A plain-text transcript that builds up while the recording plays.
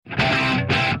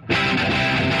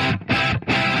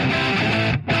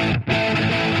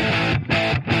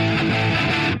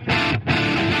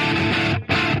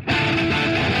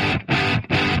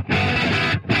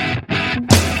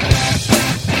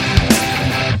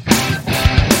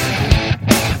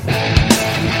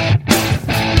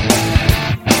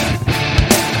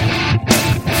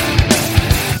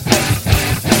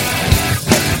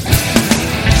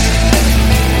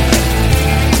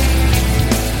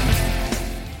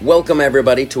Welcome,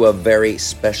 everybody, to a very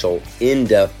special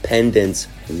Independence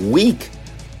Week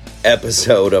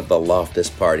episode of the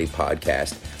Loftus Party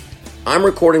podcast. I'm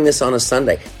recording this on a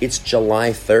Sunday. It's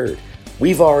July 3rd.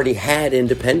 We've already had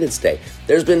Independence Day.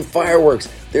 There's been fireworks.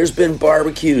 There's been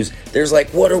barbecues. There's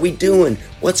like, what are we doing?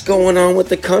 What's going on with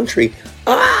the country?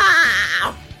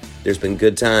 There's been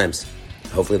good times.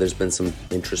 Hopefully there's been some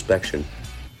introspection.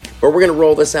 But we're going to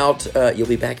roll this out. You'll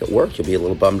be back at work. You'll be a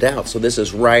little bummed out. So this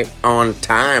is right on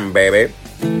time, baby.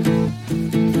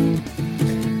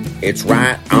 It's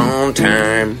right on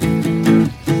time.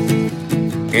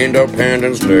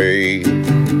 Independence Day.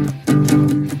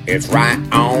 It's right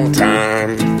on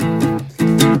time.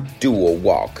 Do a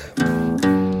walk.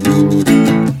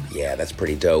 Yeah, that's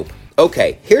pretty dope.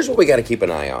 Okay, here's what we got to keep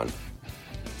an eye on.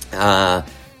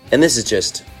 And this is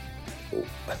just...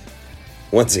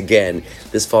 Once again,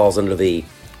 this falls under the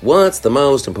what's the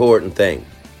most important thing?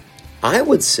 I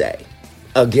would say,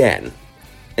 again,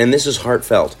 and this is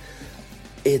heartfelt,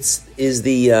 is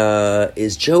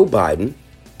Joe Biden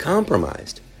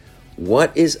compromised?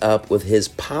 What is up with his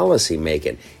policy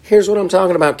making? Here's what I'm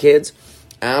talking about, kids.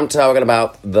 I'm talking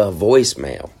about the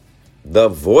voicemail. The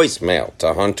voicemail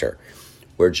to Hunter,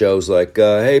 where Joe's like,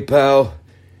 hey pal,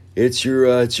 it's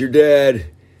your dad.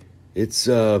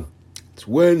 It's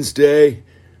Wednesday.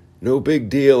 No big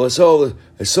deal. I saw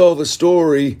the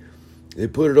story. They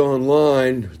put it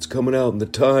online. It's coming out in the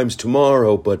Times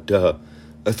tomorrow, but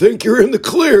I think you're in the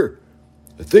clear.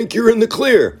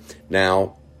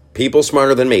 Now, people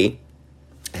smarter than me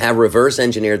have reverse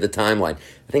engineered the timeline.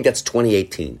 I think that's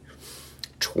 2018.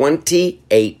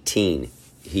 2018,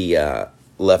 he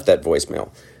left that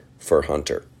voicemail for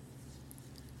Hunter.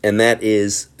 And that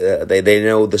is, they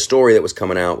know the story that was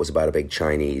coming out was about a big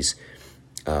Chinese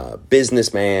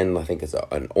businessman. I think it's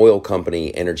an oil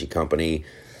company, energy company.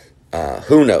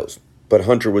 Who knows? But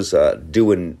Hunter was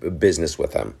doing business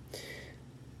with them.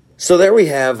 So there we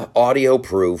have audio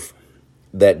proof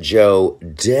that Joe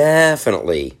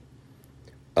definitely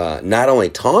not only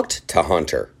talked to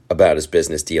Hunter about his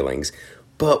business dealings,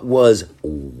 but was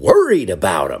worried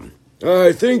about him.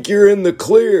 I think you're in the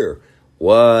clear.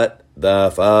 What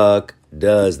the fuck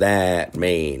does that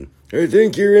mean? I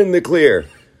think you're in the clear.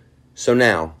 So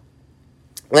now,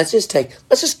 let's just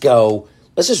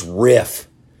riff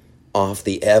off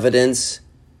the evidence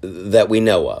that we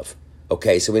know of.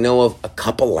 Okay, so we know of a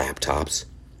couple laptops.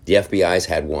 The FBI's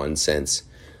had one since,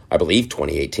 I believe,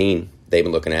 2018. They've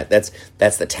been looking at, that's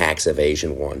the tax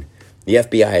evasion one. The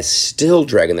FBI is still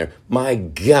dragging there. My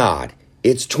God,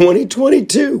 it's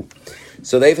 2022.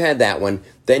 So they've had that one.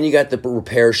 Then you got the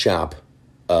repair shop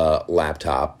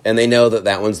laptop, and they know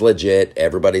that one's legit.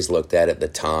 Everybody's looked at it, the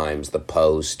Times, the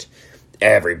Post,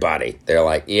 everybody. They're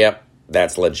like, yep,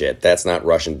 that's legit. That's not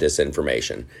Russian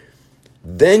disinformation.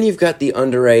 Then you've got the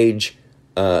underage,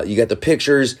 you got the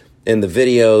pictures and the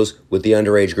videos with the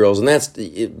underage girls, and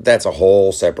that's a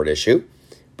whole separate issue.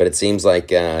 But it seems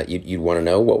like you'd want to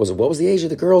know what was the age of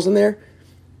the girls in there.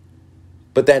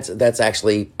 But that's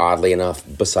actually, oddly enough,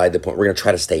 beside the point. We're going to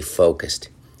try to stay focused.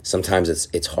 Sometimes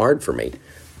it's hard for me.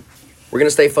 We're going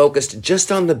to stay focused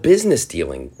just on the business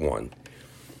dealing one.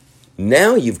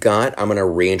 Now I'm going to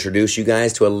reintroduce you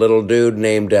guys to a little dude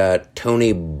named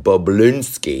Tony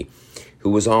Bobulinski, who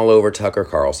was all over Tucker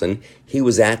Carlson. He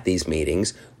was at these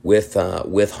meetings with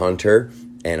Hunter,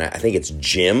 and I think it's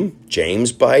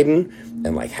James Biden.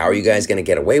 And like, how are you guys going to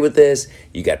get away with this?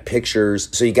 You got pictures.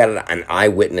 So you got an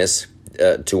eyewitness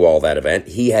to all that event.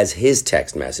 He has his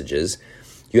text messages.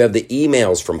 You have the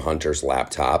emails from Hunter's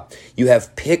laptop. You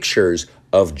have pictures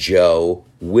of Joe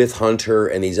with Hunter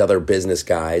and these other business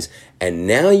guys. And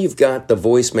now you've got the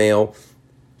voicemail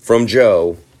from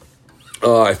Joe.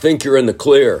 I think you're in the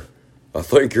clear. I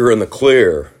think you're in the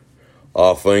clear.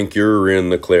 I think you're in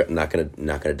the clear. I'm not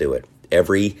gonna do it.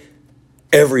 Every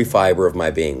fiber of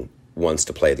my being wants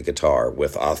to play the guitar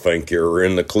with I think you're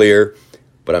in the clear,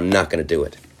 but I'm not gonna do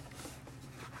it.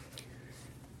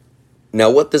 Now,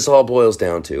 what this all boils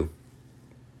down to,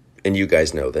 and you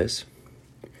guys know this,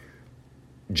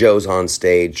 Joe's on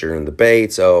stage during the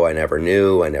debates. Oh, I never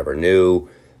knew.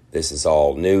 This is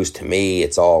all news to me.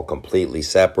 It's all completely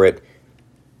separate.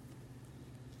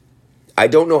 I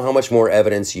don't know how much more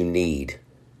evidence you need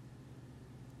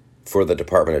for the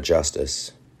Department of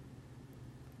Justice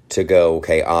to go,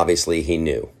 okay, obviously he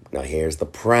knew. Now, here's the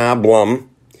problem.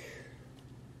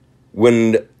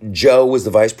 When Joe was the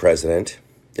vice president,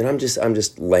 and I'm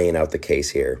just laying out the case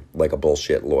here like a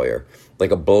bullshit lawyer,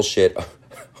 like a bullshit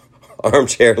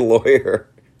armchair lawyer,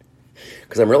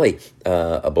 because I'm really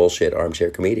a bullshit armchair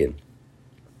comedian.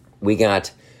 We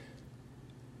got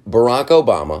Barack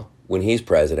Obama, when he's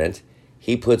president,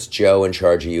 He puts Joe in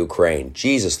charge of Ukraine.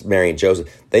 Jesus, Mary and Joseph.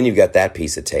 Then you've got that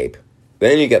piece of tape.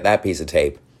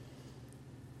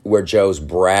 Where Joe's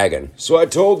bragging. So I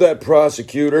told that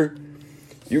prosecutor,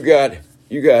 you got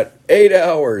 8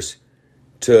 hours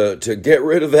to get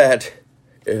rid of that,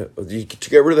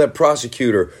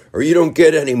 prosecutor, or you don't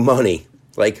get any money.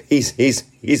 Like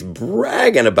he's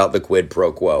bragging about the quid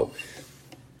pro quo.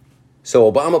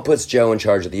 So Obama puts Joe in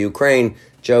charge of the Ukraine.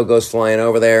 Joe goes flying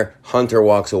over there. Hunter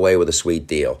walks away with a sweet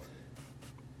deal.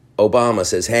 Obama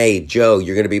says, hey, Joe,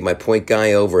 you're going to be my point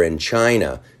guy over in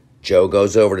China. Joe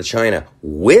goes over to China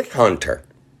with Hunter.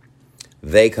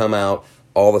 They come out.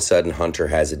 All of a sudden, Hunter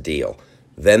has a deal.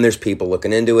 Then there's people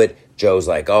looking into it. Joe's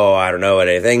like, oh, I don't know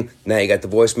anything. Now you got the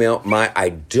voicemail. I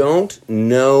don't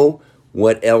know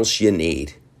what else you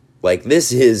need. Like,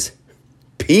 this is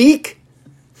peak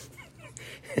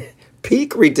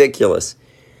ridiculous.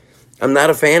 I'm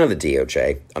not a fan of the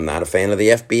DOJ. I'm not a fan of the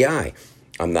FBI.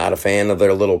 I'm not a fan of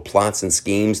their little plots and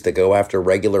schemes to go after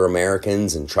regular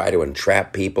Americans and try to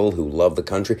entrap people who love the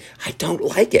country. I don't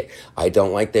like it. I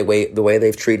don't like the way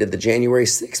they've treated the January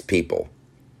 6th people.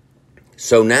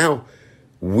 So now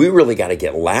we really got to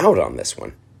get loud on this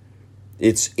one.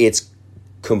 It's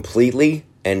completely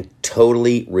and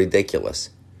totally ridiculous.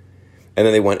 And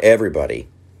then they want everybody.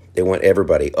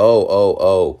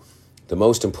 Oh. The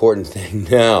most important thing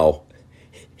now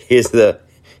is the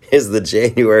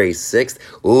January 6th.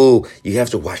 Ooh, you have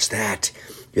to watch that.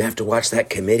 You have to watch that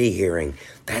committee hearing.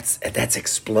 That's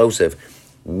explosive.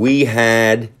 We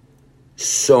had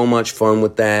so much fun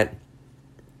with that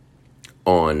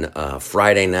on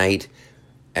Friday night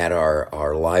at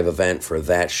our live event for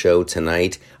that show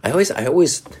tonight. I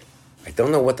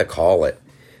don't know what to call it.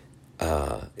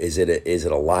 Is it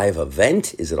a live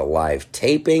event? Is it a live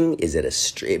taping? Is it a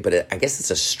stream? But I guess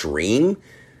it's a stream.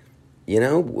 You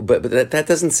know, but that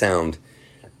doesn't sound.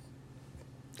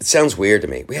 It sounds weird to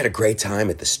me. We had a great time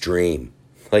at the stream.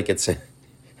 Like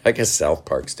I guess South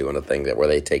Park's doing a thing where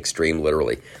they take stream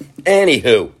literally.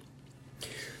 Anywho,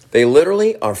 they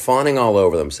literally are fawning all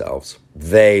over themselves.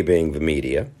 They being the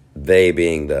media, they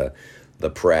being the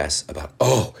press about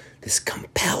this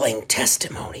compelling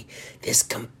testimony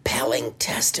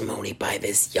by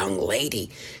this young lady.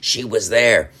 She was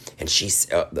there, and she's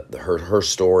her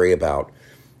story about.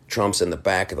 Trump's in the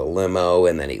back of the limo,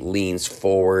 and then he leans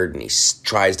forward and he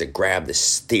tries to grab the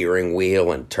steering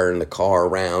wheel and turn the car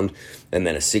around. And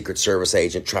then a Secret Service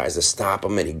agent tries to stop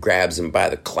him, and he grabs him by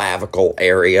the clavicle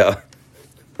area.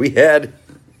 We had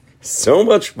so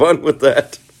much fun with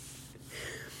that.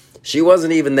 She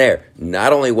wasn't even there.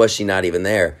 Not only was she not even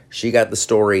there, she got the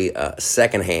story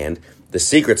secondhand. The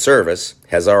Secret Service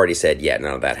has already said,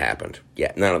 none of that happened.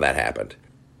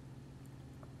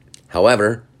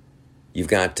 However, you've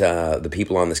got the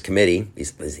people on this committee,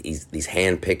 these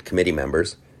hand-picked committee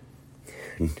members.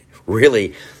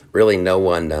 really no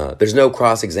one. There's no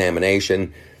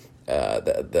cross-examination.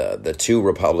 The two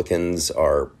Republicans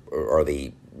are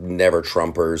the never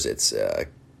Trumpers. It's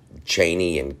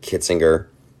Cheney and Kitzinger.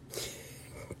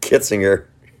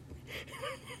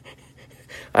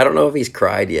 I don't know if he's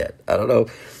cried yet. I don't know.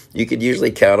 You could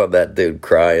usually count on that dude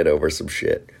crying over some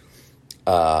shit.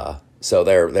 So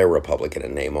they're Republican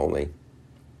in name only.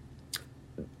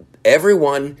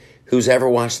 Everyone who's ever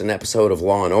watched an episode of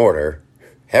Law and Order,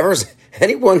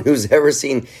 anyone who's ever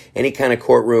seen any kind of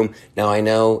courtroom, now I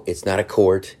know it's not a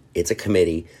court, it's a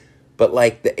committee, but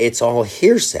it's all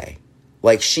hearsay.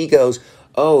 Like she goes,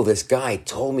 oh, this guy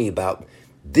told me about,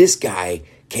 this guy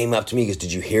came up to me and goes,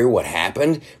 did you hear what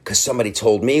happened? Because somebody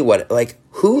told me what,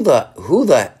 who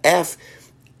the F?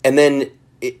 And then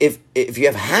if you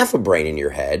have half a brain in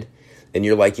your head, and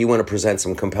you're like, you want to present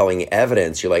some compelling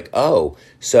evidence, you're like, oh,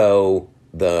 so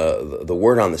the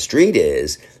word on the street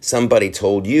is somebody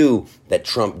told you that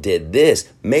Trump did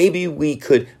this. Maybe we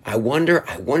could, I wonder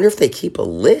if they keep a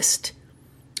list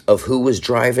of who was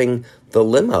driving the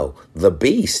limo, the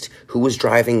Beast, who was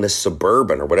driving the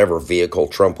Suburban or whatever vehicle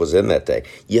Trump was in that day.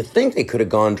 You think they could have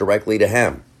gone directly to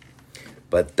him.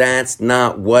 But that's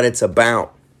not what it's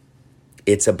about.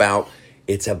 It's about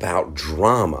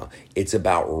drama. It's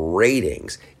about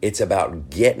ratings. It's about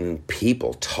getting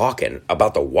people talking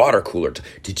about the water cooler.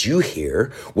 Did you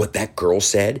hear what that girl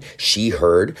said? She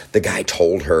heard the guy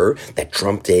told her that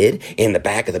Trump did in the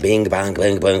back of the bing, bang,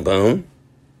 bang, bang, boom.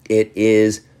 It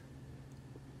is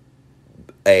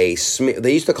a smear.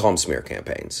 They used to call them smear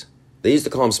campaigns.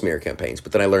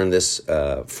 But then I learned this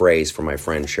phrase from my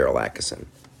friend Cheryl Atkinson.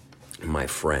 My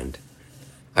friend.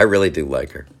 I really do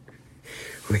like her.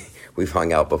 We've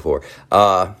hung out before. You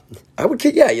know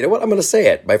what? I'm going to say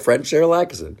it. My friend Cheryl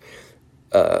Atkinson.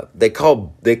 They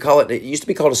call it used to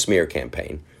be called a smear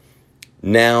campaign.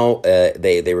 Now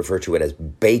they refer to it as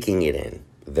baking it in.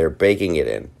 They're baking it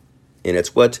in. And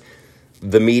it's what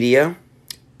the media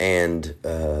and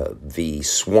the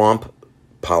swamp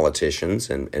politicians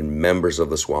and members of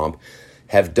the swamp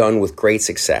have done with great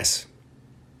success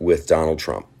with Donald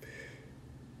Trump.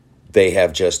 They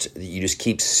have you just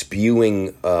keep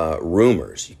spewing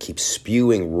rumors. You keep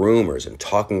spewing rumors and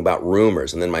talking about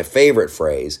rumors. And then my favorite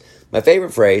phrase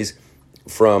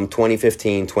from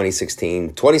 2015,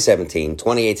 2016, 2017,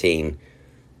 2018,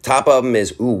 top of them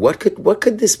is, what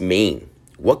could this mean?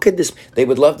 What could this? They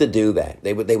would love to do that.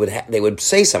 They would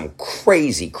say some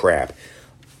crazy crap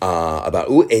about.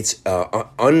 It's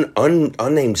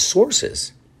unnamed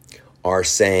sources are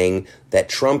saying that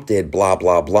Trump did blah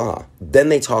blah blah. Then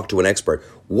they talk to an expert.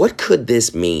 What could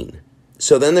this mean?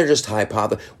 So then they're just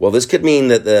hypothesizing. Well, this could mean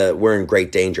that we're in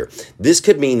great danger. This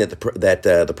could mean that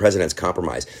the president's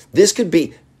compromised. This could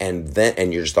be, and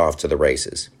you're just off to the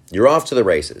races. You're off to the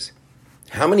races.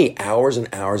 How many hours and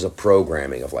hours of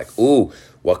programming of like,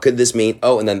 what could this mean?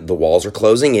 Oh, and then the walls are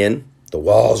closing in. The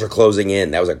walls are closing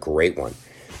in. That was a great one.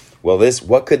 Well,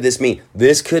 what could this mean?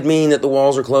 This could mean that the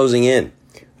walls are closing in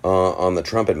on the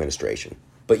Trump administration.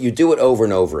 But you do it over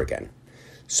and over again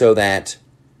so that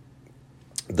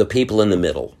the people in the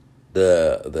middle,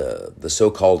 the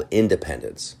so-called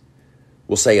independents,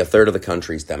 will say a third of the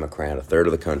country is Democrat, a third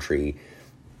of the country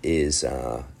is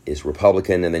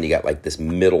Republican, and then you got like this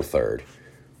middle third.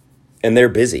 And they're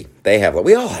busy.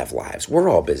 We all have lives. We're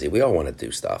all busy. We all want to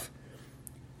do stuff.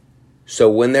 So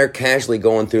when they're casually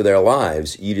going through their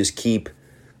lives, they just keep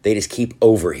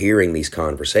overhearing these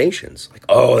conversations. Like,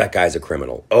 oh, that guy's a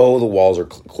criminal. Oh, the walls are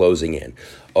closing in.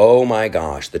 Oh my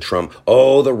gosh, the Trump.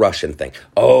 Oh, the Russian thing.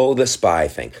 Oh, the spy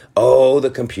thing. Oh, the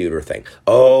computer thing.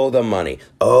 Oh, the money.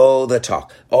 Oh, the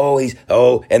talk.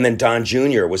 And then Don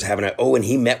Jr. was having and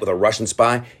he met with a Russian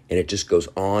spy, and it just goes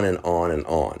on and on and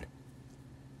on.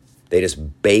 They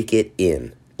just bake it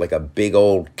in like a big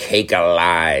old cake of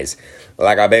lies.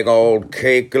 Like a big old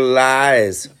cake of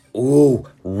lies. Ooh,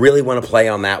 really want to play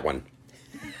on that one.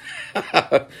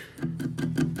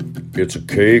 It's a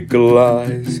cake of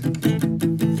lies.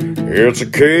 It's a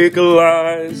cake of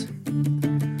lies.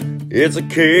 It's a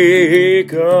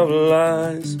cake of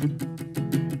lies.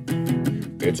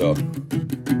 It's a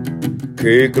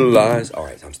cake of lies. All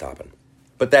right, I'm stopping.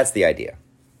 But that's the idea.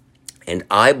 And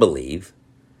I believe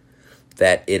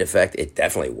that it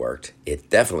definitely worked. It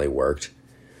definitely worked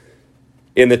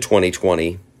in the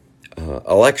 2020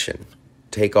 election.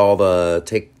 Take the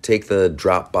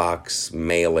Dropbox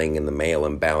mailing and the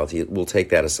mail-in ballot. We'll take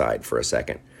that aside for a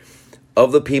second.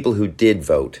 Of the people who did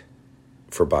vote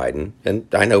for Biden, and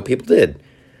I know people did.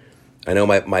 I know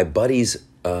my buddy's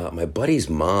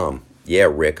mom. Yeah,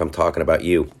 Rick, I'm talking about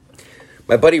you.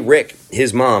 My buddy Rick,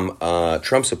 his mom,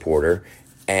 Trump supporter,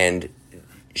 and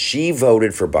she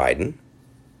voted for Biden,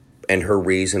 and her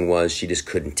reason was she just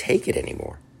couldn't take it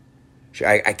anymore.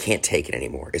 I can't take it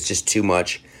anymore. It's just too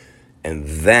much. And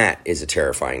that is a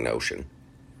terrifying notion,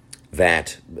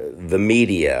 that the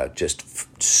media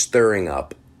just stirring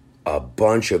up a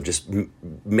bunch of just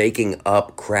making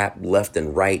up crap left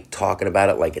and right, talking about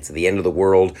it like it's the end of the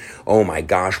world. Oh my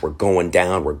gosh, we're going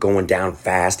down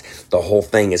fast. The whole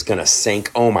thing is going to sink.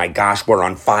 Oh my gosh, we're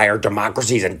on fire.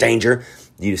 Democracy's in danger.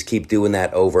 You just keep doing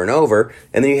that over and over.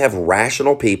 And then you have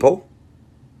rational people.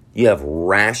 You have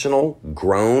rational,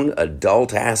 grown,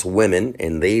 adult-ass women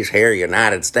in these here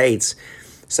United States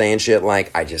saying shit like,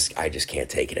 I just can't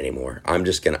take it anymore. I'm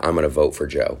gonna vote for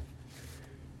Joe.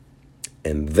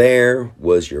 And there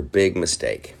was your big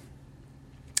mistake.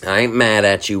 I ain't mad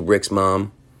at you, Rick's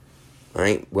mom.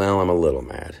 I'm a little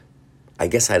mad. I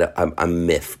guess I'm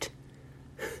miffed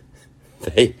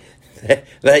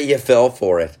that you fell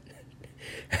for it.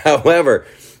 However,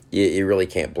 you really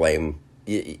can't blame.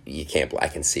 You can't. I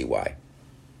can see why.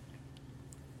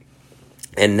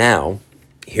 And now,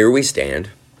 here we stand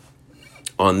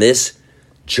on this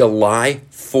July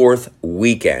 4th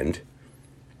weekend,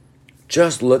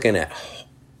 just looking at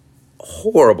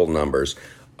horrible numbers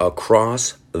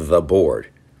across the board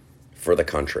for the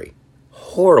country.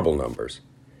 Horrible numbers.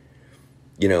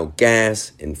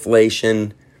 Gas,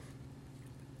 inflation,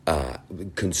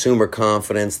 consumer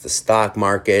confidence, the stock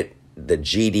market, the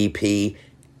GDP,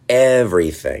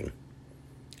 everything.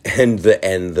 And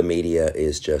the media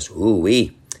is just,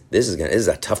 ooh-wee. This is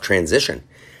a tough transition.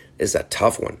 This is a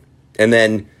tough one. And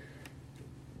then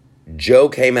Joe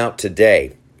came out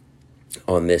today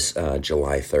on this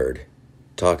July 3rd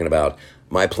talking about,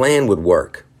 my plan would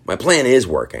work. My plan is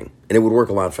working, and it would work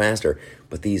a lot faster.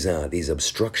 But these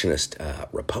obstructionist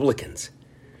Republicans,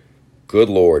 good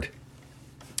Lord.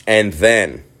 And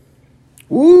then,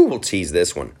 we'll tease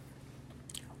this one.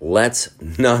 let's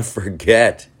not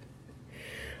forget.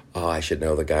 Oh, I should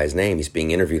know the guy's name. He's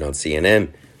being interviewed on CNN,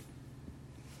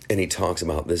 and he talks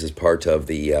about this is part of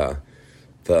the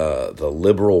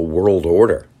liberal world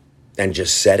order, and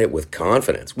just said it with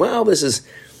confidence. Well, this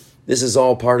is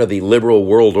all part of the liberal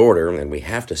world order, and we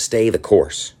have to stay the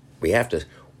course. We have to.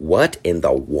 What in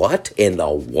the what? In the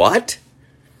what?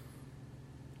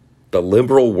 The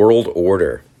liberal world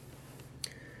order.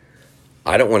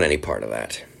 I don't want any part of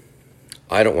that.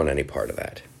 I don't want any part of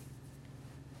that.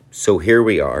 So here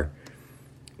we are,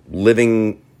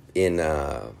 living in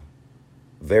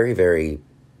very, very.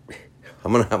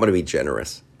 I'm gonna be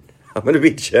generous. I'm gonna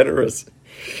be generous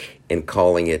in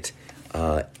calling it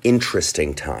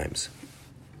interesting times.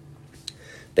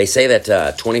 They say that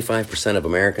 25% of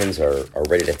Americans are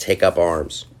ready to take up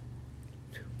arms.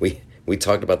 We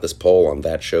talked about this poll on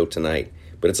that show tonight,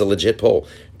 but it's a legit poll.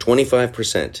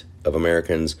 25% of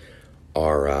Americans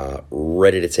are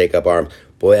ready to take up arms.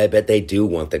 Boy, I bet they do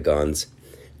want the guns.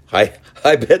 I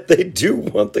bet they do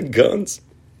want the guns.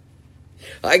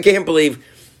 I can't believe,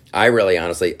 I really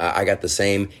honestly, I got the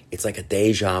same, it's like a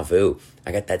deja vu.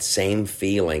 I got that same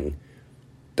feeling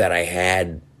that I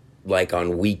had like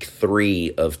on week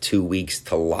 3 of 2 weeks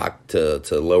to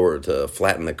lower, to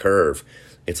flatten the curve.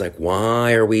 It's like,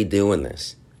 why are we doing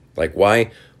this? Like, why?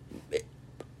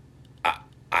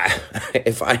 I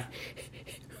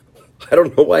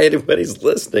don't know why anybody's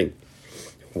listening.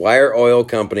 Why are oil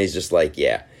companies just like,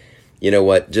 yeah, you know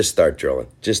what? Just start drilling.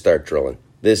 Just start drilling.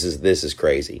 This is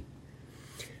crazy.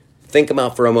 Think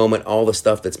about for a moment all the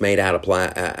stuff that's made out of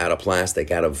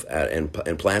plastic,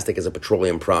 and plastic is a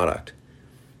petroleum product.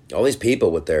 All these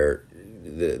people with their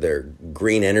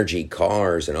green energy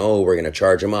cars, and we're going to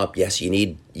charge them up. Yes, you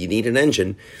need an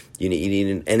engine. You need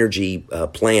an energy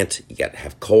plant. You got to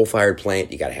have coal-fired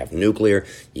plant. You got to have nuclear.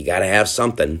 You got to have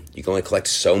something. You can only collect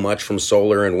so much from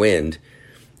solar and wind,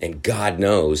 and God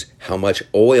knows how much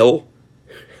oil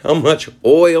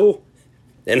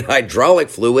and hydraulic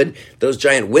fluid those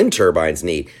giant wind turbines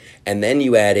need. And then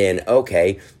you add in,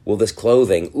 okay, well, this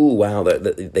clothing, ooh, wow,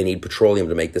 they need petroleum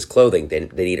to make this clothing. They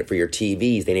need it for your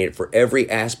TVs. They need it for every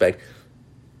aspect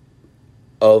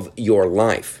of your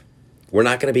life. We're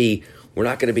not going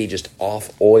to be just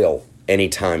off oil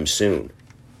anytime soon.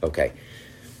 Okay,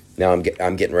 now I'm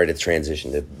getting ready to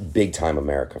transition to big time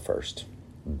America first.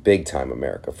 Big time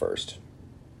America first.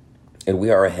 And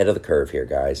we are ahead of the curve here,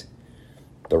 guys.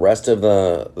 The rest of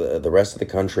the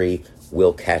country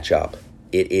will catch up.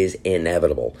 It is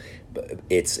inevitable.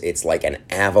 It's like an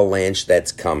avalanche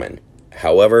that's coming.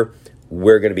 However,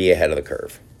 we're going to be ahead of the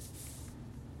curve.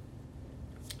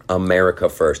 America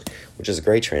First, which is a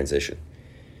great transition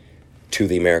to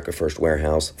the America First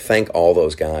warehouse. Thank all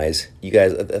those guys. You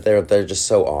guys, they're just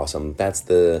so awesome. That's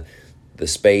the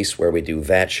space where we do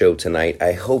that show tonight.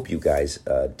 I hope you guys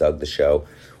dug the show.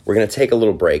 We're going to take a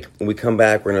little break. When we come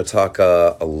back, we're going to talk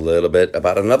a little bit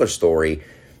about another story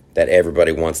that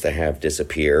everybody wants to have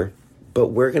disappear, but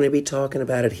we're going to be talking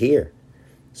about it here.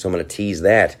 So I'm going to tease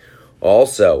that.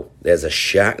 Also, there was a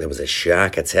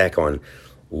shock attack on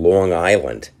Long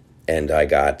Island, and I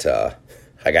got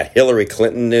Hillary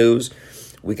Clinton news.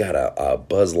 We got a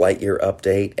Buzz Lightyear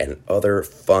update and other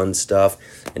fun stuff.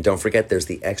 And don't forget, there's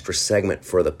the extra segment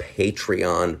for the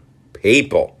Patreon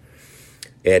people.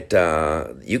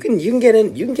 You can get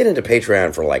into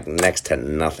Patreon for like next to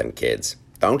nothing, kids.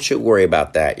 Don't you worry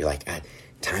about that. You're like,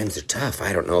 times are tough.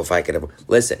 I don't know if I could.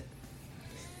 Listen,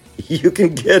 you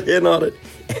can get in on it,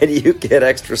 and you get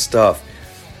extra stuff.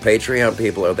 Patreon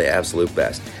people are the absolute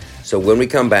best. So when we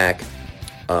come back,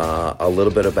 a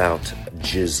little bit about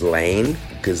Ghislaine,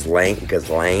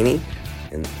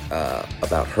 and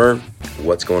about her,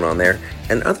 what's going on there,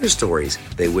 and other stories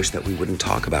they wish that we wouldn't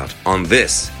talk about on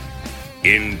this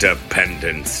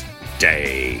Independence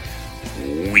Day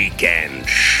weekend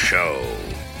show.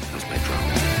 How's my drum?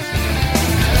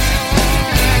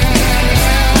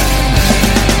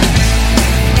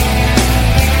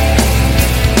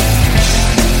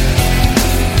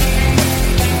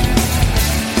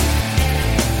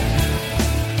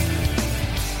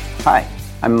 Hi,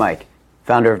 I'm Mike,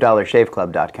 founder of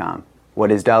DollarShaveClub.com.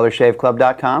 What is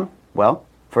DollarShaveClub.com? Well,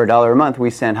 for $1 a month,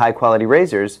 we send high-quality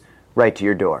razors right to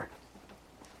your door.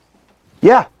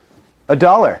 Yeah,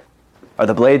 $1. Are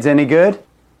the blades any good?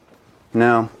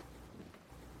 No.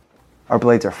 Our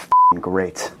blades are f***ing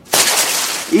great.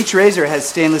 Each razor has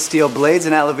stainless steel blades,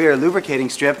 an aloe vera lubricating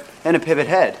strip, and a pivot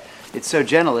head. It's so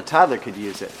gentle a toddler could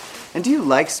use it. And do you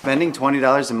like spending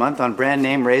 $20 a month on brand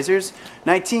name razors?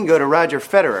 19 go to Roger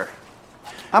Federer.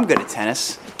 I'm good at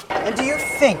tennis. And do you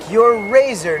think your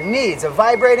razor needs a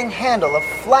vibrating handle, a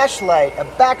flashlight, a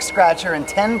back scratcher, and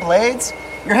 10 blades?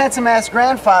 Your handsome-ass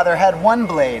grandfather had one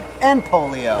blade and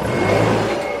polio.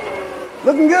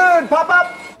 Looking good,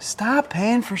 Pop-Up! Stop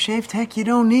paying for shave tech you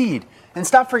don't need. And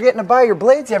stop forgetting to buy your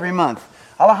blades every month.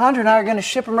 Alejandro and I are going to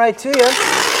ship them right to you.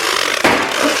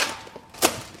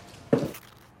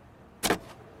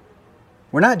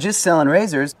 We're not just selling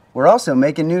razors, we're also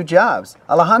making new jobs.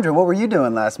 Alejandro, what were you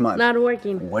doing last month? Not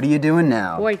working. What are you doing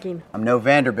now? Working. I'm no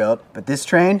Vanderbilt, but this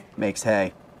train makes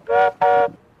hay.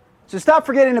 So stop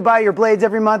forgetting to buy your blades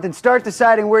every month and start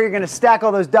deciding where you're going to stack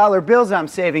all those dollar bills I'm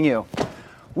saving you.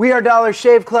 We are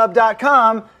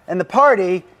DollarShaveClub.com, and the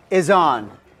party is on.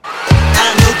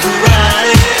 I know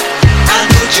karate, I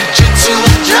know jiu-jitsu,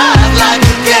 I drive like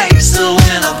a gangster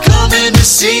when I'm coming to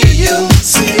see you,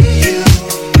 see you,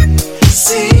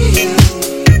 see you,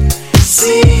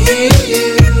 see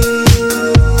you.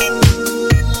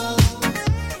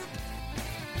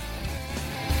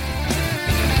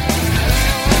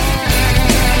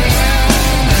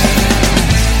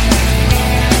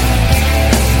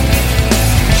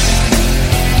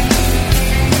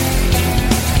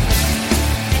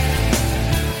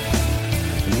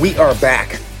 We are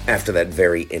back after that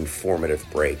very informative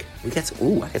break. I got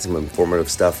some informative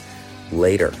stuff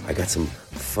later. I got some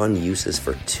fun uses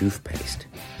for toothpaste.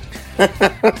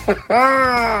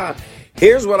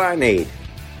 Here's what I need.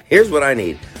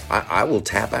 I will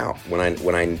tap out when I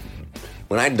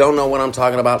don't know what I'm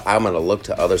talking about. I'm going to look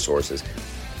to other sources.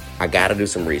 I got to do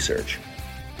some research.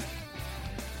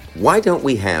 Why don't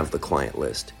we have the client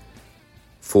list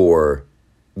for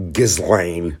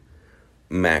Ghislaine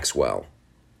Maxwell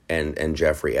and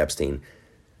Jeffrey Epstein?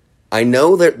 I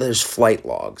know that there's flight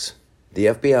logs. The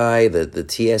FBI,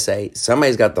 the TSA,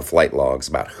 somebody's got the flight logs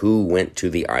about who went to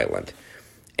the island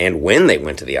and when they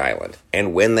went to the island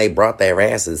and when they brought their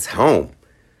asses home.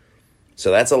 So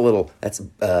that's a little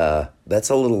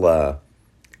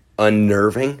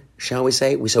unnerving, shall we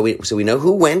say? So we know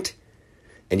who went,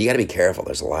 and you got to be careful.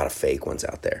 There's a lot of fake ones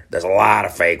out there. There's a lot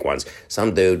of fake ones.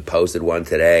 Some dude posted one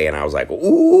today, and I was like,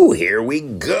 "Ooh, here we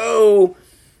go."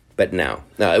 But no,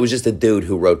 it was just a dude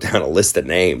who wrote down a list of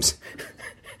names.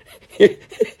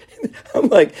 I'm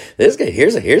like, this guy,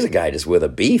 here's a guy just with a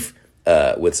beef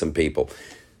with some people.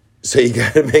 So you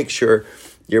got to make sure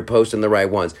you're posting the right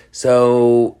ones.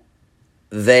 So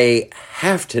they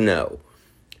have to know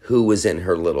who was in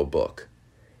her little book.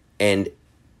 And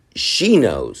she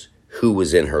knows who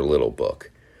was in her little book.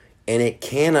 And it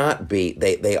cannot be,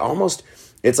 they almost,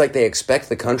 it's like they expect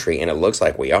the country, and it looks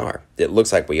like we are.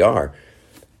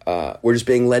 We're just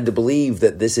being led to believe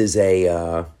that this is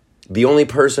the only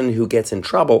person who gets in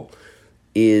trouble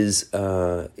is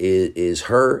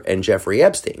her and Jeffrey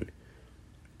Epstein,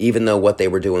 even though what they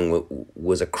were doing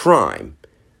was a crime,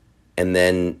 and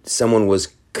then someone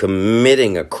was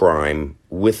committing a crime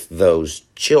with those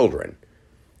children.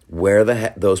 Where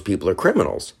those people are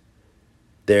criminals.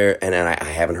 And I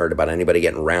haven't heard about anybody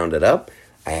getting rounded up.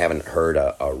 I haven't heard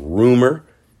a rumor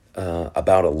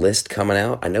about a list coming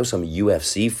out. I know some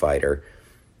UFC fighter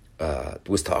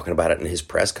was talking about it in his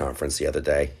press conference the other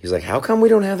day. He's like, how come we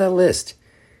don't have that list?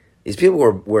 These people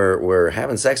were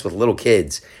having sex with little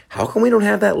kids. How come we don't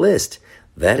have that list?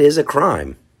 That is a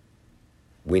crime.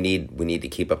 We need to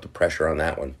keep up the pressure on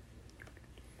that one.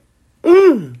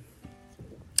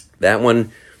 That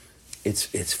one,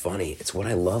 it's funny. It's what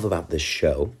I love about this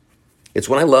show. It's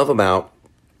what I love about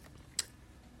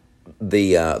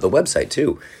the website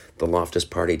too, the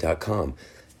loftusparty.com.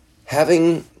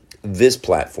 Having this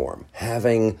platform,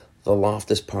 having the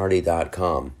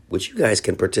loftusparty.com, which you guys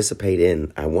can participate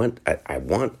in. I'd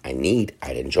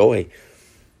enjoy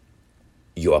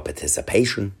your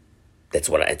participation. That's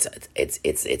what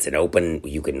it's an open,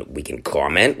 we can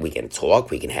comment, we can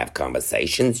talk, we can have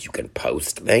conversations, you can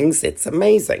post things. It's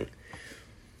amazing.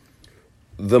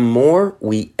 The more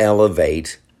we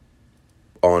elevate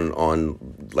on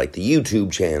like the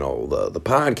YouTube channel, the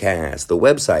podcast, the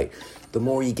website, the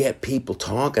more you get people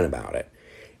talking about it.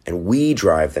 And we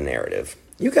drive the narrative.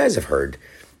 You guys have heard,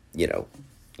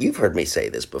 you've heard me say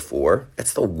this before.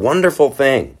 It's the wonderful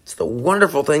thing. It's the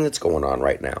wonderful thing that's going on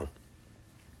right now.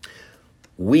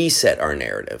 We set our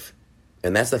narrative.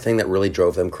 And that's the thing that really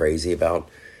drove them crazy about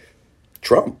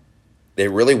Trump.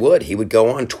 It really would. He would go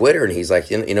on Twitter and he's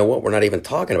like, you know what? We're not even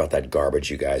talking about that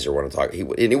garbage you guys are want to talk. He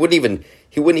wouldn't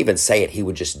even say it. He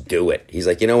would just do it. He's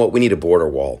like, you know what? We need a border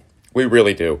wall. We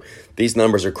really do. These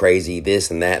numbers are crazy, this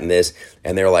and that and this.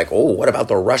 And they're like, oh, what about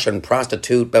the Russian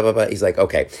prostitute? Blah, blah, blah. He's like,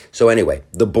 okay. So anyway,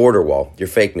 the border wall, your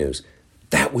fake news.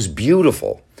 That was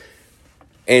beautiful.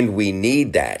 And we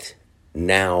need that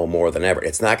now more than ever.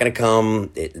 It's not going to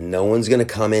come. No one's going to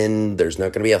come in. There's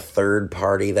not going to be a third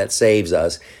party that saves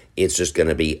us. It's just going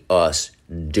to be us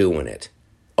doing it.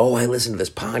 Oh, I listened to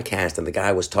this podcast and the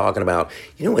guy was talking about,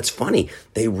 it's funny.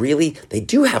 They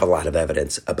do have a lot of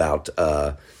evidence about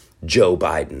Joe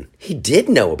Biden. He did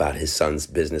know about his son's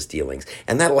business dealings,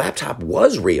 and that laptop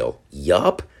was real.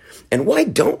 Yup. And why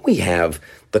don't we have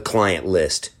the client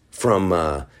list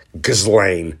from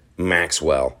Ghislaine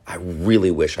Maxwell? I really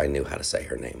wish I knew how to say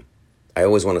her name. I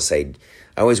always want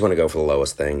to go for the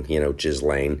lowest thing,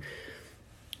 Ghislaine.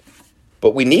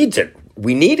 But we need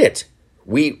it.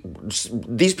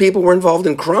 These people were involved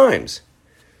in crimes.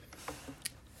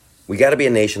 We got to be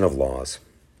a nation of laws.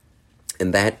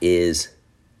 And that is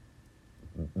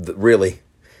really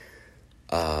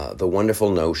the wonderful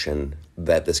notion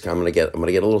that I'm going to get a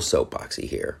little soapboxy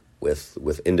here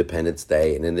with Independence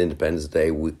Day and Independence Day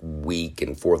week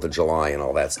and 4th of July and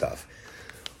all that stuff.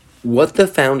 What the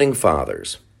founding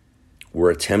fathers were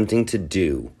attempting to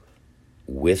do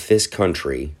with this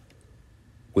country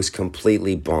was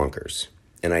completely bonkers.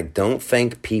 And I don't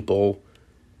think people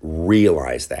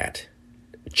realize that.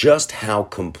 Just how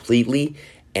completely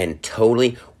and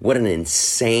totally, what an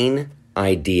insane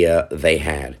idea they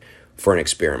had for an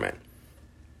experiment.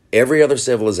 Every other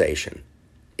civilization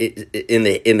in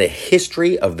the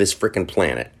history of this freaking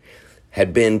planet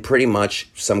had been pretty much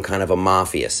some kind of a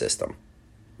mafia system.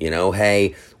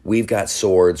 Hey, we've got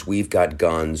swords, we've got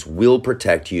guns, we'll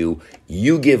protect you,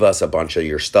 you give us a bunch of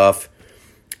your stuff,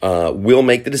 we'll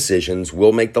make the decisions,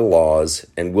 we'll make the laws,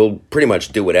 and we'll pretty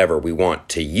much do whatever we want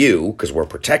to you because we're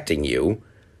protecting you.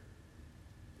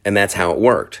 And that's how it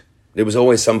worked. There was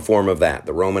always some form of that.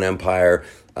 The Roman Empire,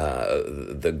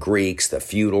 the Greeks, the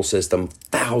feudal system,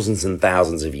 thousands and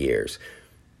thousands of years.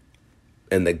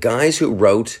 And the guys who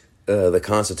wrote the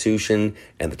Constitution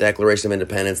and the Declaration of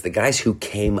Independence, the guys who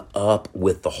came up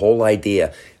with the whole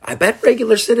idea, I bet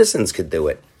regular citizens could do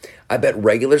it. And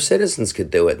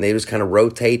they just kind of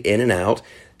rotate in and out,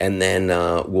 and then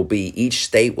each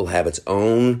state will have its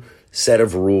own set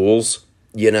of rules,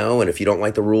 and if you don't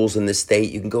like the rules in this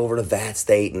state, you can go over to that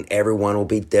state and everyone will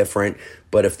be different.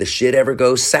 But if the shit ever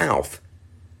goes south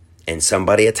and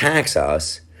somebody attacks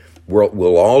us,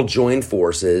 we'll all join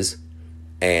forces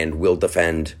and we'll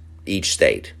defend each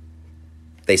state.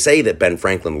 They say that Ben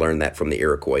Franklin learned that from the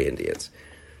Iroquois Indians.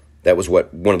 That was one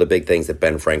of the big things that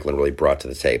Ben Franklin really brought to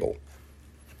the table.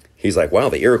 He's like, wow,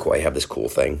 the Iroquois have this cool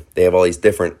thing. They have all these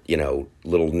different,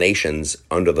 little nations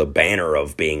under the banner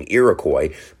of being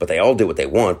Iroquois, but they all do what they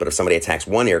want. But if somebody attacks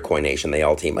one Iroquois nation, they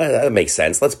all team. That makes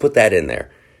sense. Let's put that in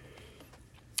there.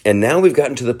 And now we've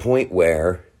gotten to the point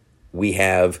where we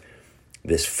have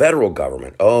this federal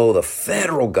government. Oh, the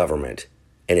federal government.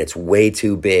 And it's way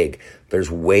too big.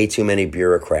 There's way too many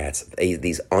bureaucrats.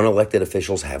 These unelected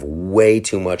officials have way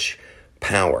too much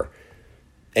power.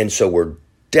 And so we're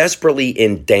desperately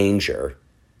in danger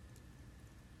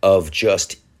of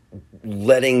just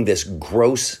letting this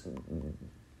gross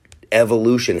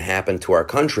evolution happen to our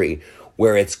country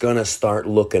where it's going to start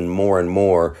looking more and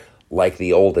more like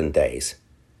the olden days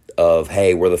of,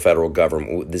 hey, we're the federal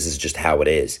government. This is just how it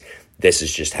is.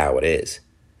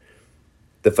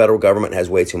 The federal government has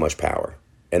way too much power.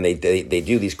 And they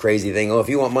do these crazy things. Oh, if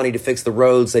you want money to fix the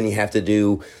roads, then you have to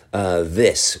do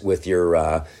this with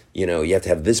your, you have to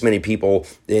have this many people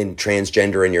in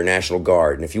transgender in your National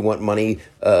Guard. And if you want money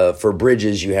for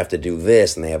bridges, you have to do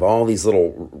this. And they have all these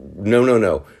little,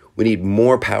 no. We need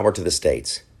more power to the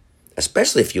states,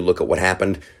 especially if you look at what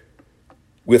happened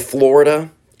with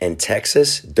Florida and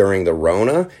Texas during the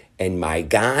Rona. And my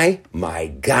guy,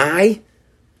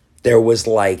 there was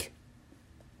like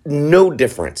no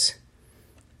difference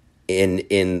in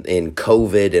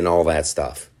COVID and all that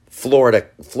stuff. Florida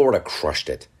crushed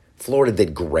it. Florida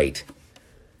did great.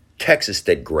 Texas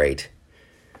did great.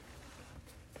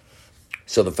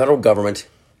 So the federal government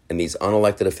and these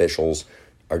unelected officials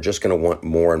are just going to want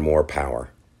more and more power.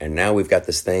 And now we've got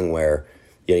this thing where,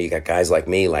 you got guys like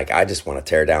me, like I just want to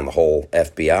tear down the whole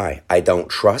FBI. I don't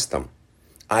trust them.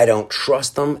 I don't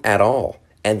trust them at all.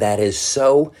 And that is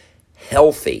so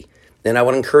healthy. And I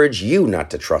would encourage you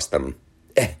not to trust them.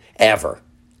 Ever.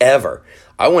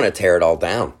 I want to tear it all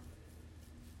down.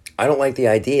 I don't like the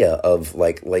idea of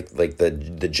like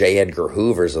the J. Edgar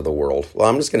Hoovers of the world. Well,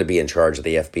 I'm just going to be in charge of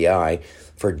the FBI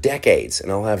for decades,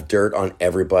 and I'll have dirt on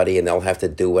everybody, and they'll have to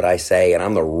do what I say, and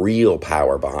I'm the real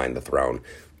power behind the throne.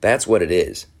 That's what it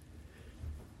is.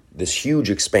 This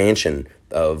huge expansion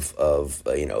of the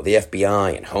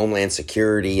FBI and Homeland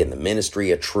Security and the Ministry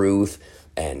of Truth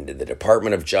and the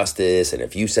Department of Justice, and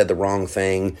if you said the wrong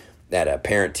thing at a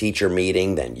parent-teacher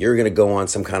meeting, then you're going to go on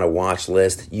some kind of watch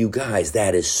list. You guys,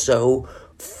 that is so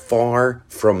far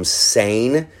from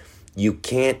sane. You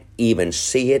can't even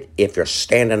see it if you're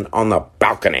standing on the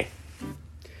balcony.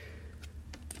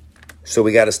 So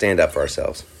we got to stand up for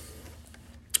ourselves.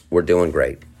 We're doing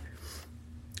great.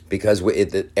 Because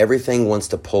everything wants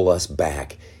to pull us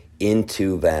back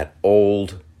into that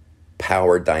old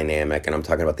power dynamic, and I'm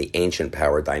talking about the ancient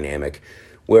power dynamic,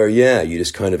 where, yeah, you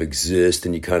just kind of exist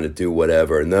and you kind of do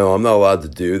whatever. No, I'm not allowed to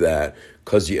do that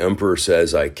because the emperor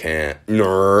says I can't.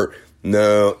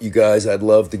 No, you guys, I'd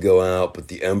love to go out, but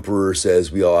the emperor says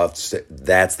we all have to stay.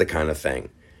 That's the kind of thing.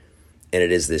 And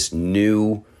it is this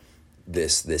new,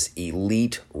 this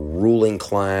elite ruling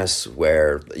class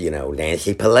where,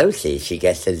 Nancy Pelosi, she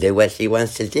gets to do what she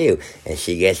wants to do. And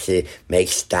she gets to make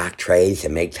stock trades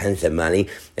and make tons of money.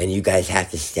 And you guys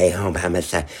have to stay home. I'm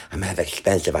having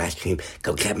expensive ice cream.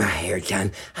 Go get my hair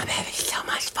done. I'm having so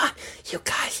much fun. You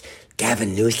guys,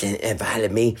 Gavin Newsom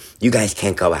invited me. You guys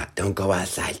can't go out. Don't go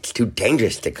outside. It's too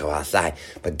dangerous to go outside.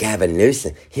 But Gavin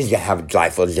Newsom, he's going to have a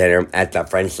delightful dinner at the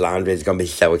French Laundry. It's going to be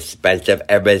so expensive.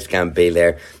 Everybody's going to be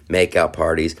there. Make-out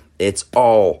parties. It's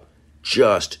all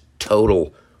just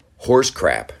total horse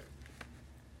crap.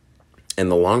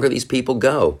 And the longer these people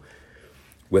go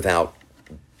without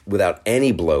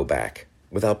any blowback,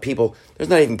 without people, there's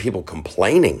not even people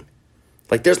complaining.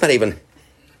 Like, there's not even...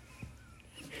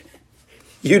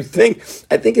 I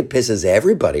think it pisses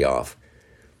everybody off,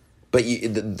 but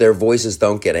their voices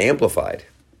don't get amplified.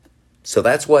 So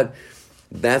that's what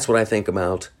I think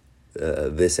about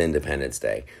this Independence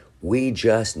Day. We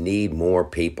just need more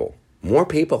people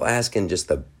asking just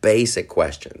the basic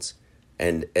questions.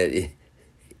 And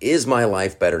is my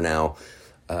life better now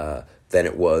than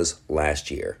it was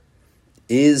last year?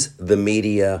 Is the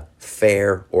media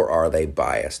fair or are they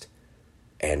biased?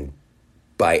 And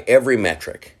by every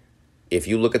metric, if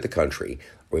you look at the country,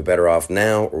 are we better off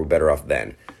now or are we better off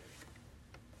then?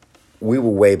 We were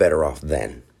way better off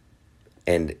then.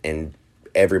 And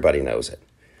everybody knows it.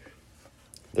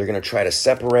 They're going to try to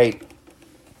separate.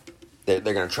 They're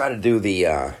going to try to do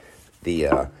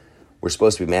we're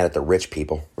supposed to be mad at the rich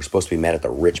people. We're supposed to be mad at the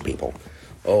rich people.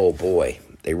 Oh boy,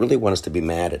 they really want us to be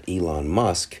mad at Elon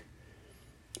Musk.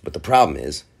 But the problem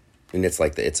is, and it's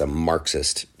a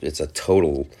Marxist, it's a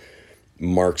total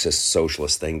Marxist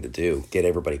socialist thing to do. Get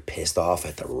everybody pissed off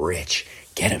at the rich.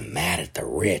 Get them mad at the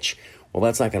rich. Well,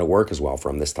 that's not going to work as well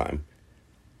for them this time.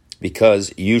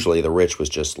 Because usually the rich was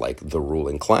just like the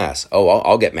ruling class. Oh,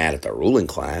 I'll get mad at the ruling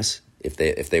class if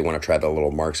they want to try the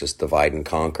little Marxist divide and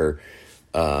conquer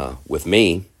with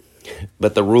me.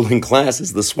 But the ruling class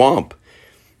is the swamp.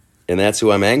 And that's who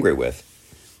I'm angry with.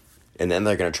 And then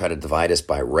they're going to try to divide us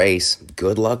by race.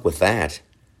 Good luck with that.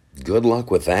 Good luck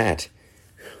with that.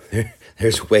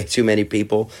 There's way too many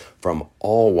people from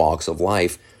all walks of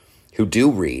life who do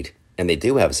read and they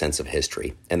do have a sense of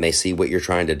history and they see what you're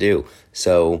trying to do.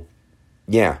 So,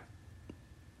 yeah,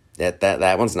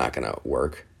 that one's not going to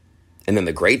work. And then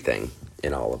the great thing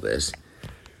in all of this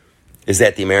is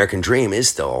that the American dream is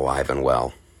still alive and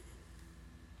well.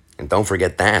 And don't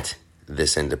forget that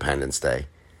this Independence Day.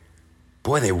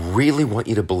 Boy, they really want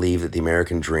you to believe that the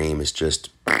American dream is just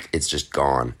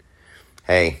gone.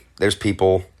 Hey, there's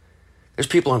people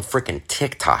on frickin'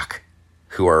 TikTok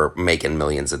who are making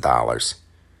millions of dollars.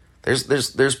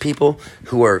 There's people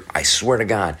who are, I swear to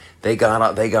God, they got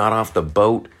off the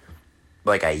boat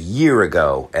like a year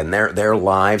ago, and their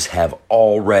lives have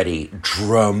already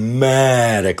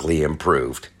dramatically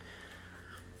improved.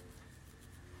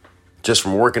 Just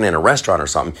from working in a restaurant or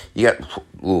something,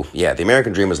 the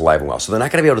American dream is alive and well. So they're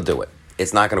not going to be able to do it.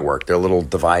 It's not going to work. They're a little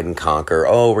divide and conquer.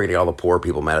 Oh, we're going to get all the poor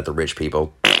people mad at the rich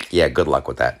people. Yeah, good luck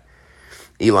with that.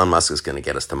 Elon Musk is going to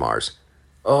get us to Mars.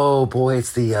 Oh boy,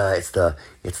 it's the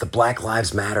Black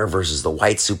Lives Matter versus the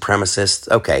white supremacists.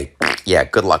 Okay, yeah,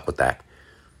 good luck with that.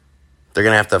 They're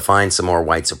going to have to find some more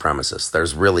white supremacists.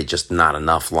 There's really just not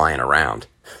enough lying around.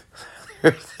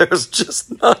 There's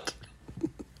just not.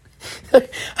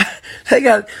 They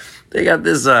got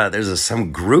this. There's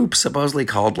some group supposedly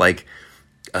called like.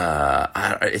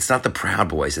 It's not the Proud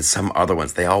Boys. It's some other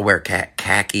ones. They all wear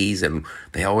khakis and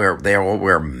they all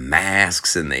wear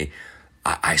masks and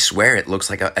I swear it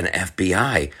looks like an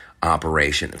FBI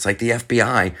operation. It's like the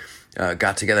FBI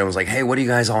got together and was like, "Hey, what do you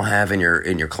guys all have in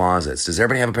your closets? Does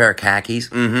everybody have a pair of khakis?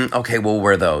 Mm-hmm. Okay, we'll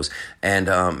wear those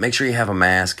and make sure you have a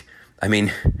mask." I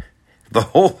mean, the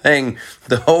whole thing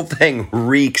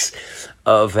reeks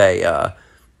of an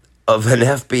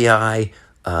FBI.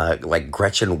 Like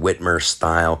Gretchen Whitmer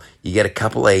style. You get a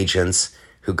couple agents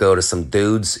who go to some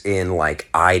dudes in like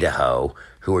Idaho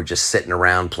who are just sitting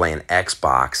around playing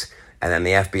Xbox. And then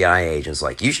the FBI agent's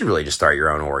like, you should really just start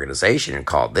your own organization and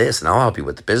call it this, and I'll help you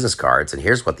with the business cards, and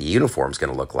here's what the uniform's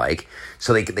going to look like.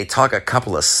 So they talk a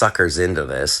couple of suckers into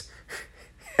this.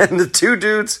 And the two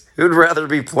dudes who'd rather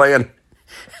be playing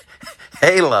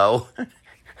Halo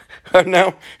are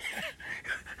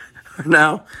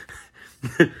now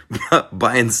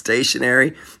buying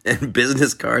stationery and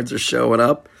business cards are showing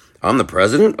up. I'm the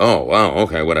president? Oh, wow,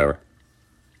 okay, whatever.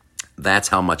 That's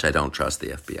how much I don't trust the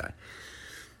FBI.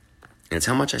 And it's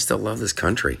how much I still love this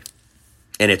country.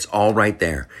 And it's all right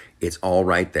there. It's all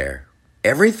right there.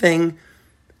 Everything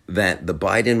that the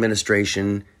Biden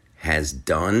administration has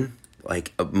done,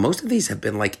 like most of these have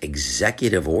been like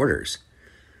executive orders.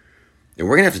 And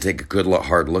we're going to have to take a good,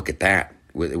 hard look at that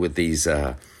with these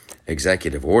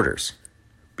executive orders.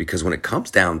 Because when it comes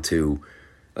down to,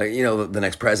 the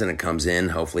next president comes in,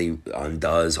 hopefully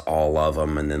undoes all of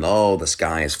them, and then, the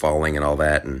sky is falling and all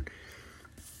that, and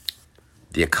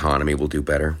the economy will do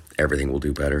better. Everything will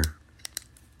do better.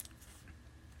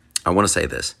 I want to say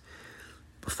this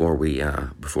before we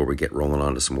get rolling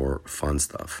on to some more fun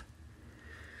stuff.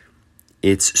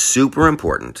 It's super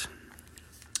important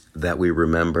that we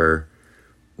remember,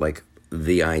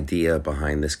 the idea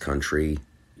behind this country,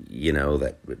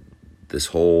 that this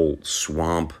whole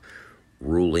swamp,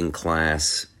 ruling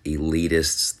class,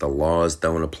 elitists, the laws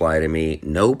don't apply to me.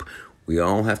 Nope. We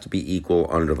all have to be equal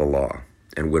under the law.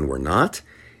 And when we're not,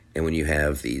 and when you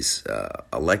have these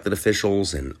elected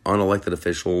officials and unelected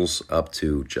officials up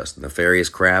to just nefarious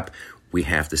crap, we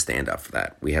have to stand up for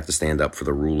that. We have to stand up for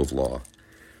the rule of law.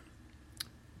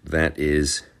 That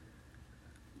is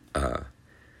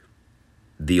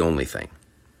the only thing.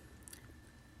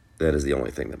 That is the only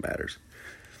thing that matters.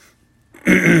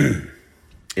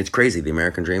 It's crazy. The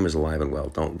American dream is alive and well.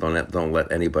 Don't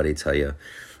let anybody tell you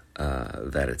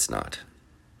that it's not.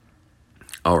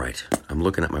 All right. I'm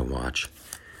looking at my watch.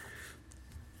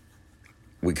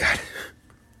 We'll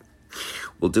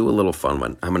do a little fun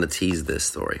one. I'm going to tease this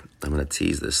story. We're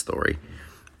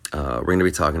going to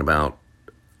be talking about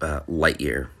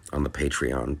Lightyear on the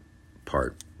Patreon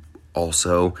part.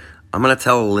 Also, I'm going to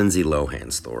tell a Lindsay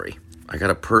Lohan story. I got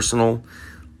a personal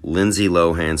Lindsay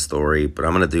Lohan story, but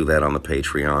I'm going to do that on the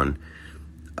Patreon.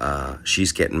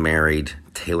 She's getting married.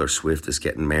 Taylor Swift is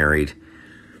getting married.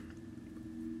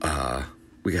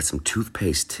 We got some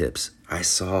toothpaste tips. I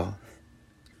saw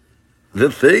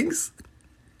the things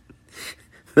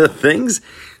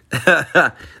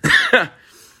that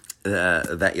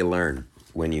you learn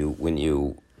when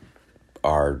you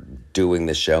are doing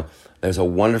this show. There's a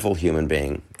wonderful human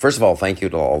being. First of all, thank you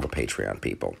to all the Patreon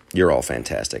people. You're all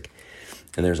fantastic.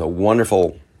 And there's a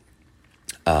wonderful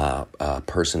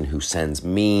person who sends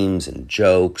memes and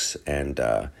jokes, and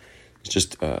it's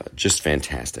just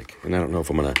fantastic. And I don't know if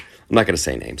I'm not gonna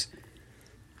say names,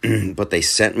 but they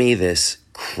sent me this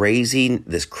crazy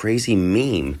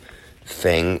meme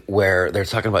thing where they're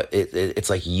talking about it. It's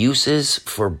like uses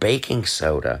for baking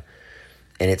soda,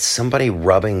 and it's somebody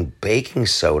rubbing baking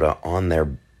soda on their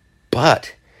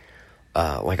butt,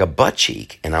 like a butt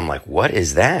cheek, and I'm like, what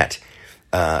is that?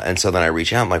 And so then I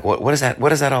reach out, I'm like, what is that?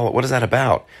 What is that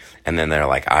about? And then they're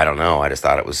like, I don't know. I just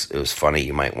thought it was funny.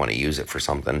 You might want to use it for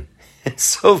something. And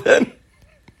so then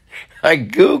I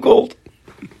Googled,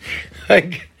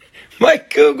 my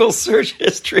Google search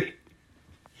history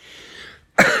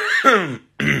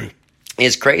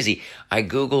is crazy. I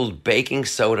Googled baking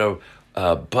soda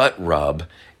butt rub,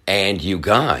 and you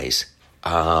guys,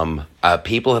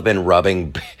 people have been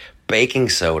rubbing baking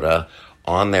soda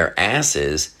on their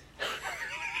asses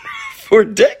for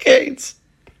decades.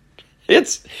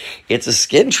 It's a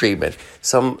skin treatment.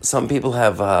 Some people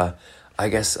have,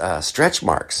 stretch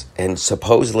marks, and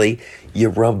supposedly you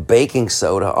rub baking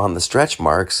soda on the stretch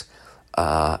marks,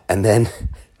 and then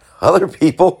other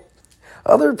people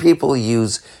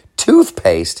use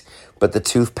toothpaste, but the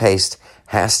toothpaste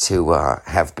has to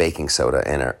have baking soda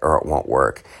in it, or it won't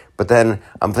work. But then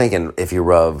I'm thinking, if you're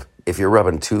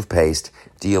rubbing toothpaste,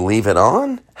 do you leave it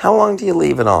on? How long do you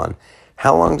leave it on?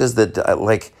 How long does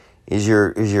is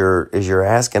your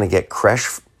ass gonna get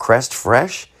crest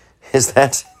fresh? Is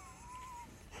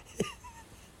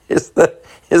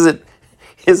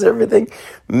everything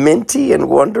minty and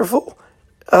wonderful?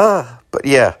 But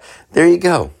yeah, there you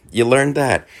go. You learned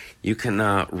that. You can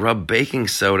rub baking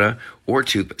soda or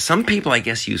toothpaste. Some people, I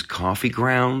guess, use coffee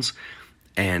grounds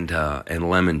and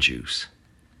lemon juice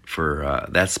for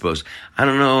that's supposed. I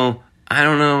don't know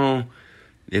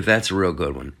if that's a real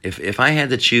good one. If I had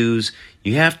to choose,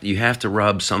 you have to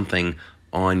rub something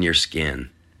on your skin.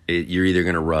 You're either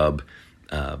going to rub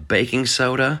baking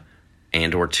soda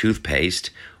and or toothpaste,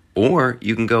 or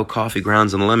you can go coffee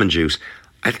grounds and lemon juice.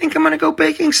 I think I'm going to go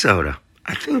baking soda.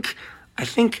 I think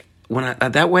when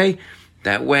that way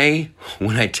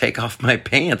when I take off my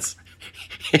pants,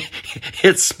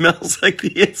 it smells like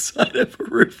the inside of a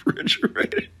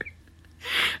refrigerator.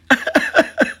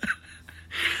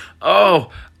 Oh,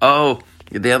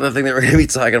 the other thing that we're going to be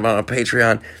talking about on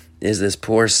Patreon is this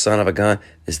poor son of a gun.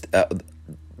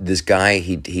 This guy,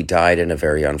 he died in a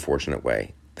very unfortunate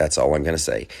way. That's all I'm going to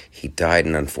say. He died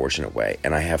in an unfortunate way,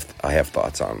 and I have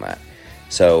thoughts on that.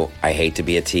 So I hate to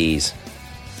be a tease.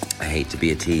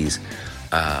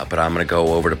 But I'm going to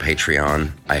go over to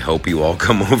Patreon. I hope you all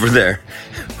come over there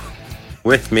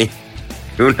with me.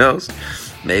 Who knows?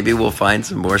 Maybe we'll find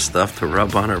some more stuff to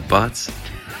rub on our butts.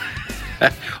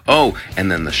 Oh,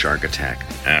 and then the shark attack.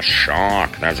 A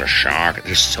shark. There's a shark.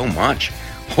 There's so much.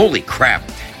 Holy crap.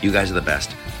 You guys are the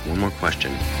best. One more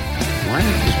question. Why are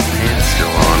those pants still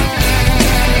on?